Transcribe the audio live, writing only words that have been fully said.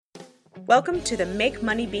Welcome to the Make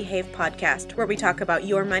Money Behave podcast, where we talk about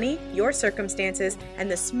your money, your circumstances,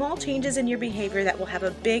 and the small changes in your behavior that will have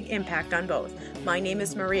a big impact on both. My name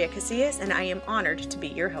is Maria Casillas, and I am honored to be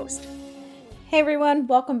your host. Hey everyone,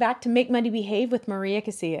 welcome back to Make Money Behave with Maria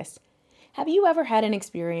Casillas. Have you ever had an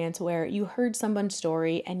experience where you heard someone's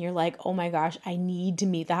story and you're like, oh my gosh, I need to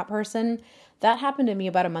meet that person? That happened to me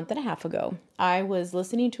about a month and a half ago. I was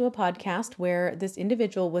listening to a podcast where this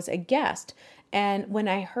individual was a guest. And when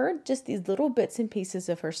I heard just these little bits and pieces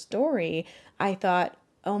of her story, I thought,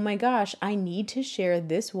 oh my gosh, I need to share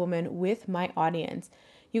this woman with my audience.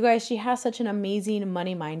 You guys, she has such an amazing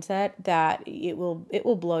money mindset that it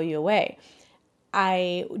will blow you away.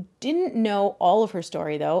 I didn't know all of her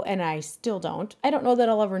story though, and I still don't. I don't know that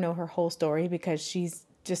I'll ever know her whole story because she's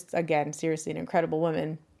just, again, seriously an incredible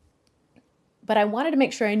woman. But I wanted to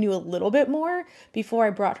make sure I knew a little bit more before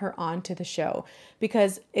I brought her on to the show,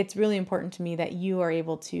 because it's really important to me that you are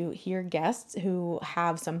able to hear guests who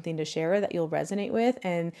have something to share that you'll resonate with.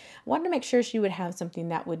 And I wanted to make sure she would have something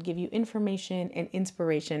that would give you information and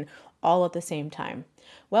inspiration all at the same time.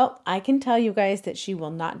 Well, I can tell you guys that she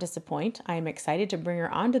will not disappoint. I am excited to bring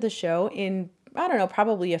her onto the show in,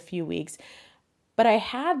 probably a few weeks. But I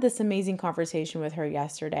had this amazing conversation with her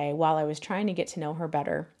yesterday while I was trying to get to know her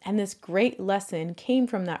better. And this great lesson came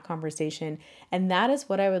from that conversation. And that is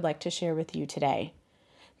what I would like to share with you today.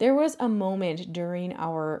 There was a moment during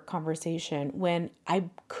our conversation when I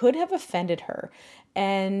could have offended her.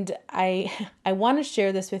 And I want to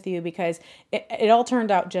share this with you because it all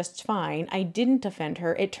turned out just fine. I didn't offend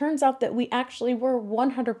her. It turns out that we actually were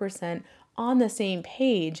 100% on the same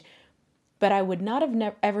page. But I would not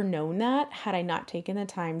have ever known that had I not taken the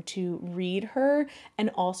time to read her and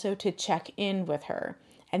also to check in with her.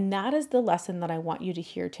 And that is the lesson that I want you to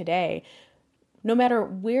hear today. No matter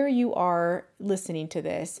where you are listening to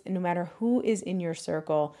this, and no matter who is in your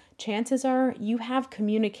circle, chances are you have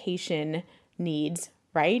communication needs,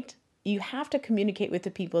 right? You have to communicate with the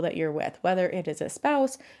people that you're with, whether it is a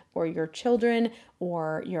spouse or your children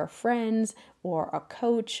or your friends or a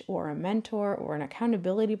coach or a mentor or an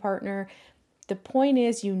accountability partner. The point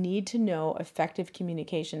is you need to know effective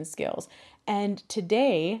communication skills. And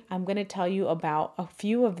today I'm going to tell you about a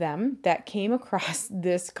few of them that came across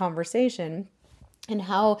this conversation and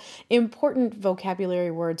how important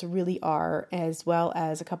vocabulary words really are, as well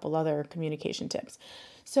as a couple other communication tips.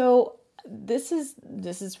 So this is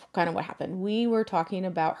kind of what happened. We were talking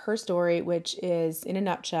about her story, which is, in a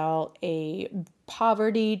nutshell, a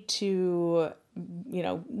poverty to,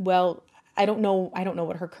 I don't know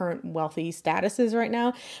what her current wealthy status is right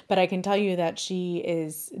now, but I can tell you that she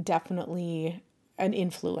is definitely an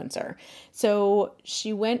influencer. So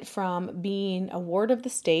she went from being a ward of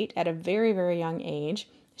the state at a very, very young age.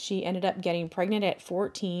 She ended up getting pregnant at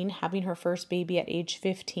 14, having her first baby at age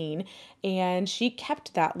 15, and she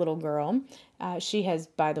kept that little girl. She has,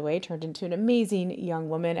 by the way, turned into an amazing young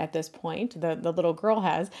woman at this point, the little girl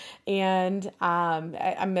has, and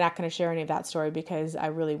I'm not going to share any of that story because I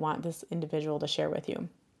really want this individual to share with you.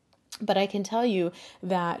 But I can tell you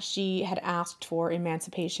that she had asked for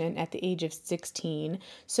emancipation at the age of 16.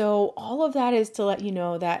 So all of that is to let you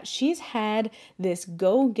know that she's had this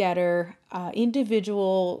go-getter,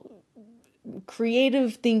 individual,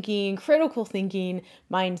 creative thinking, critical thinking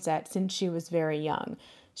mindset since she was very young.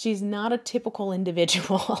 She's not a typical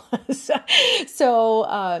individual.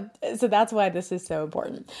 So that's why this is so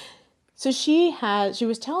important. So she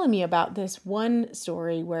was telling me about this one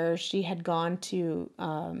story where she had gone to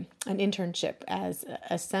an internship as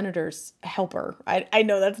a senator's helper. I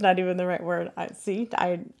know that's not even the right word.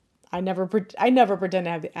 I never pretend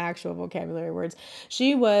to have the actual vocabulary words.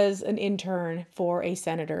 She was an intern for a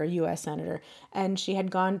senator, a U.S. senator, and she had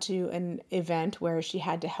gone to an event where she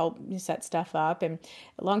had to help set stuff up. And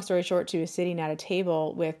long story short, she was sitting at a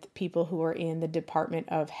table with people who were in the Department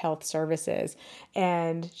of Health Services,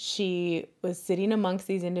 and she was sitting amongst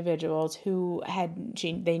these individuals who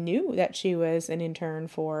they knew that she was an intern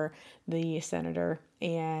for the senator.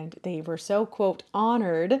 And they were so, quote,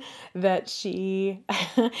 honored that she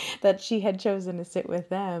had chosen to sit with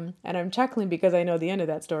them. And I'm chuckling because I know the end of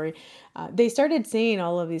that story. They started saying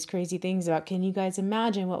all of these crazy things about, can you guys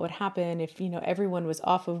imagine what would happen if, everyone was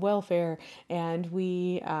off of welfare and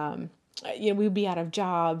we'd be out of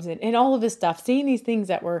jobs and all of this stuff, saying these things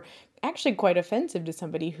that were actually quite offensive to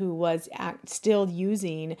somebody who was still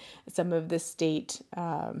using some of the state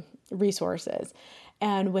resources.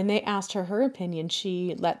 And when they asked her opinion,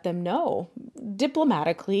 she let them know,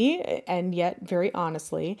 diplomatically and yet very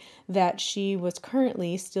honestly that she was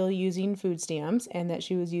currently still using food stamps and that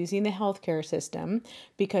she was using the healthcare system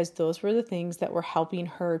because those were the things that were helping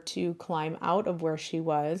her to climb out of where she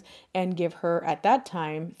was and give her, at that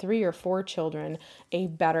time, 3 or 4 children a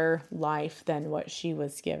better life than what she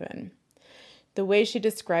was given. The way she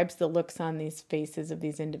describes the looks on these faces of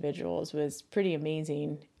these individuals was pretty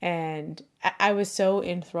amazing. And I was so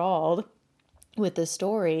enthralled with the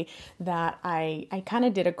story that I kind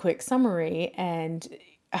of did a quick summary and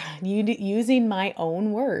using my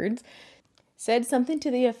own words, said something to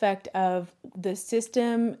the effect of the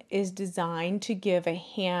system is designed to give a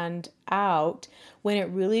hand out when it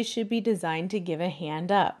really should be designed to give a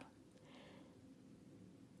hand up.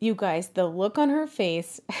 You guys, the look on her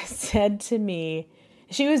face said to me,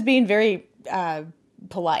 she was being very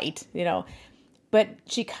polite, but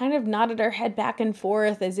she kind of nodded her head back and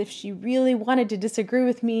forth as if she really wanted to disagree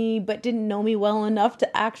with me, but didn't know me well enough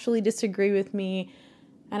to actually disagree with me.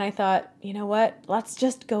 And I thought, you know what? Let's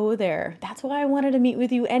just go there. That's why I wanted to meet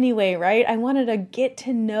with you anyway, right? I wanted to get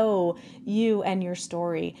to know you and your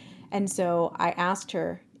story. And so I asked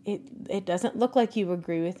her, it doesn't look like you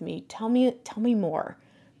agree with me. Tell me more.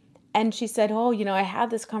 And she said, I had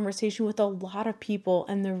this conversation with a lot of people,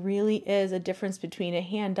 and there really is a difference between a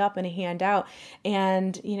hand up and a hand out.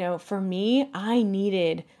 And, for me, I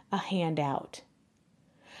needed a hand out.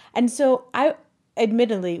 And so I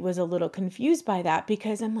admittedly was a little confused by that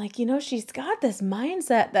because I'm like, she's got this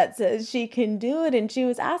mindset that says she can do it. And she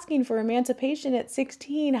was asking for emancipation at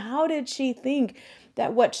 16. How did she think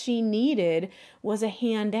that what she needed was a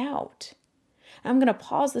hand out? I'm going to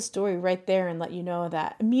pause the story right there and let you know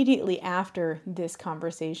that immediately after this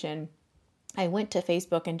conversation, I went to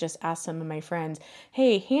Facebook and just asked some of my friends,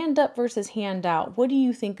 hey, hand up versus hand out, what do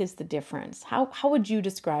you think is the difference? How would you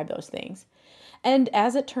describe those things? And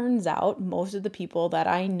as it turns out, most of the people that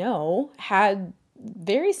I know had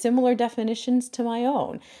very similar definitions to my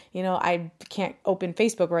own. I can't open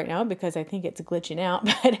Facebook right now because I think it's glitching out,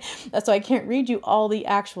 but that's why I can't read you all the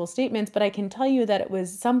actual statements, but I can tell you that it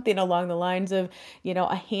was something along the lines of,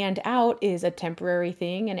 a hand out is a temporary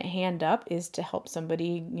thing and a hand up is to help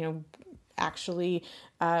somebody, actually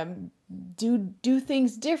do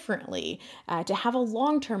things differently, to have a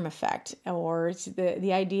long-term effect, or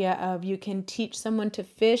the idea of you can teach someone to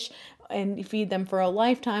fish and feed them for a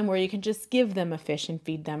lifetime, or you can just give them a fish and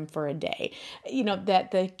feed them for a day.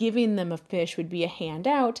 That the giving them a fish would be a hand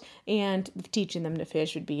out and teaching them to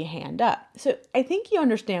fish would be a hand up. So I think you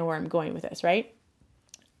understand where I'm going with this, right?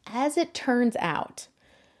 As it turns out,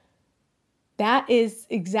 that is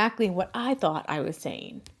exactly what I thought I was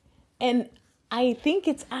saying. And I think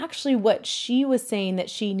it's actually what she was saying that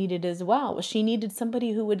she needed as well. She needed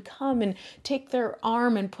somebody who would come and take their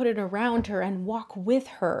arm and put it around her and walk with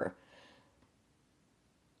her.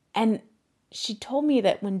 And she told me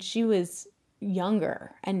that when she was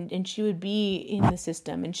younger and she would be in the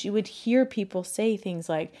system and she would hear people say things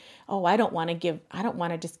like, oh, I don't want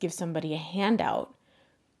to just give somebody a handout.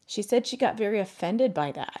 She said she got very offended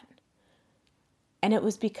by that. And it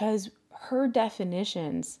was because her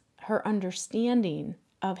definitions, her understanding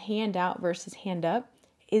of hand out versus hand up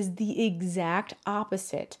is the exact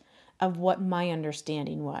opposite of what my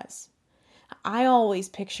understanding was. I always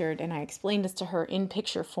pictured, and I explained this to her in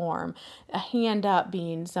picture form, a hand up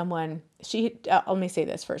being someone, let me say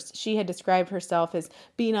this first. She had described herself as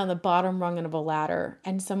being on the bottom rung of a ladder,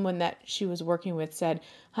 and someone that she was working with said,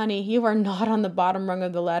 honey, you are not on the bottom rung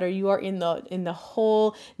of the ladder. You are in the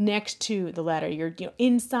hole next to the ladder. You're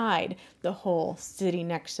inside the hole, sitting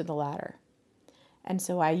next to the ladder. And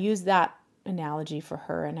so I used that analogy for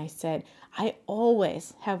her, and I said, I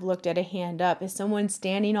always have looked at a hand up as someone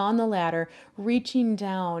standing on the ladder, reaching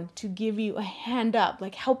down to give you a hand up,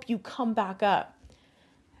 like help you come back up.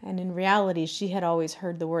 And in reality, she had always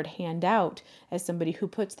heard the word hand out as somebody who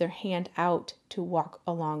puts their hand out to walk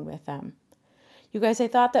along with them. You guys, I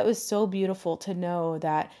thought that was so beautiful to know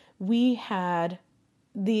that we had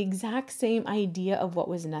the exact same idea of what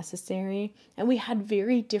was necessary, and we had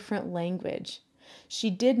very different language. She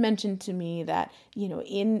did mention to me that,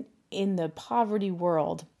 in the poverty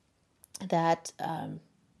world, that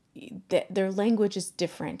their language is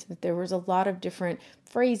different, that there was a lot of different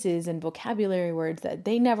phrases and vocabulary words that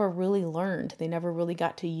they never really learned, they never really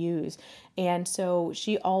got to use. And so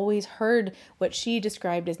she always heard what she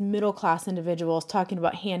described as middle-class individuals talking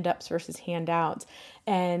about hand-ups versus hand-outs.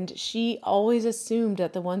 And she always assumed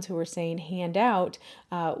that the ones who were saying hand out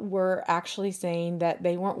were actually saying that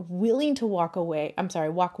they weren't willing to walk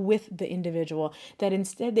with the individual, that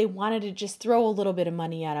instead they wanted to just throw a little bit of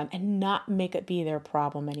money at them and not make it be their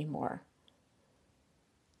problem anymore.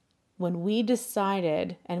 when we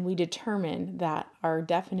decided and we determined that our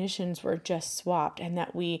definitions were just swapped and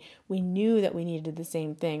that we knew that we needed the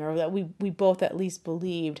same thing, or that we both at least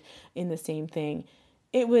believed in the same thing,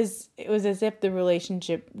 it was as if the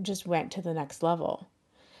relationship just went to the next level.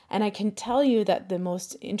 And I can tell you that the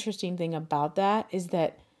most interesting thing about that is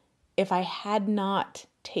that if I had not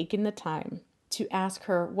taken the time to ask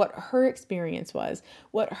her what her experience was,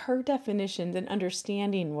 what her definitions and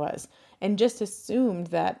understanding was, and just assumed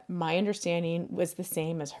that my understanding was the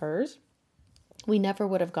same as hers, we never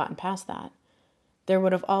would have gotten past that. There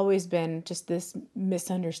would have always been just this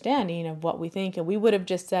misunderstanding of what we think, and we would have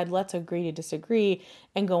just said, let's agree to disagree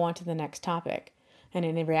and go on to the next topic. And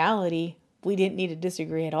in reality, we didn't need to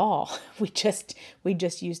disagree at all. We just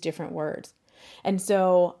used different words. And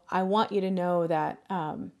so I want you to know that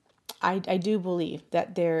I do believe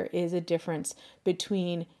that there is a difference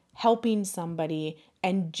between helping somebody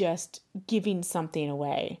and just giving something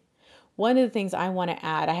away. One of the things I want to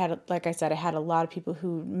add, I had a lot of people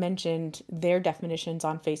who mentioned their definitions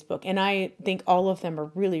on Facebook, and I think all of them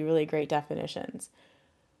are really, really great definitions.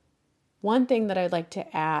 One thing that I'd like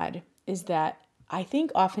to add is that I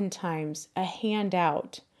think oftentimes a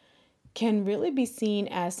handout can really be seen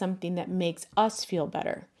as something that makes us feel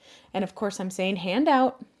better. And of course, I'm saying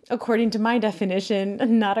handout according to my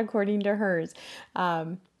definition, not according to hers.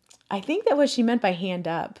 I think that what she meant by hand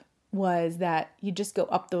up was that you just go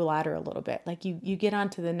up the ladder a little bit, like you get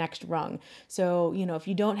onto the next rung. So, if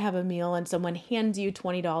you don't have a meal and someone hands you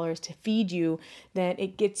 $20 to feed you, then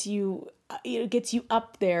it gets you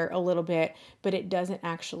up there a little bit, but it doesn't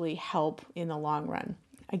actually help in the long run.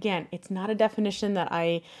 Again, it's not a definition that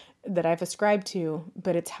I've ascribed to,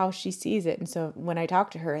 but it's how she sees it. And so when I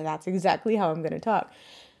talk to her, that's exactly how I'm going to talk.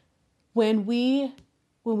 When we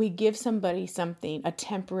give somebody something, a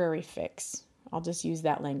temporary fix, I'll just use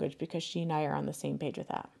that language because she and I are on the same page with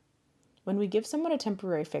that. When we give someone a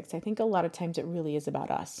temporary fix, I think a lot of times it really is about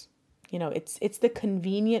us. It's the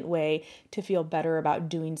convenient way to feel better about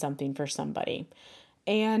doing something for somebody.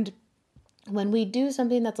 And when we do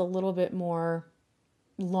something that's a little bit more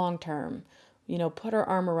long-term, put our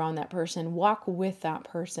arm around that person, walk with that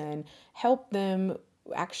person, help them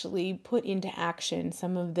actually put into action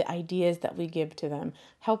some of the ideas that we give to them,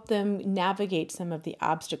 help them navigate some of the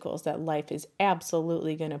obstacles that life is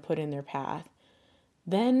absolutely going to put in their path,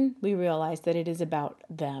 then we realize that it is about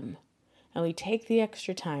them. And we take the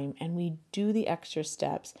extra time and we do the extra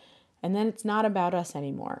steps, and then it's not about us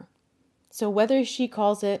anymore. So whether she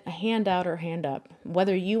calls it a handout or hand up,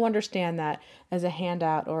 whether you understand that as a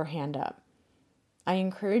handout or hand up, I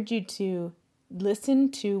encourage you to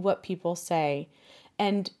listen to what people say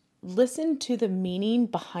and listen to the meaning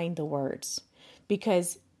behind the words,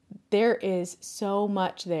 because there is so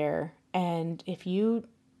much there. And if you'd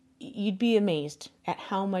be amazed at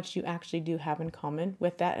how much you actually do have in common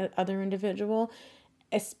with that other individual,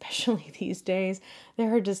 especially these days.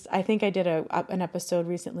 I think I did an episode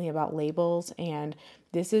recently about labels, and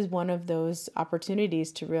this is one of those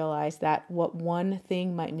opportunities to realize that what one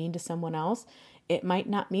thing might mean to someone else, it might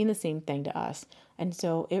not mean the same thing to us. And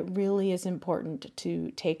so it really is important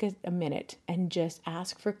to take a minute and just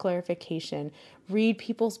ask for clarification, read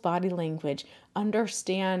people's body language,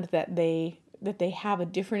 understand that they have a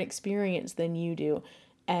different experience than you do,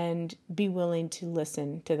 and be willing to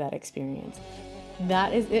listen to that experience.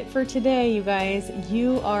 That is it for today, you guys.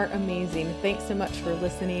 You are amazing. Thanks so much for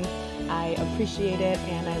listening. I appreciate it,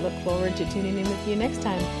 and I look forward to tuning in with you next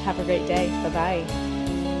time. Have a great day. Bye-bye.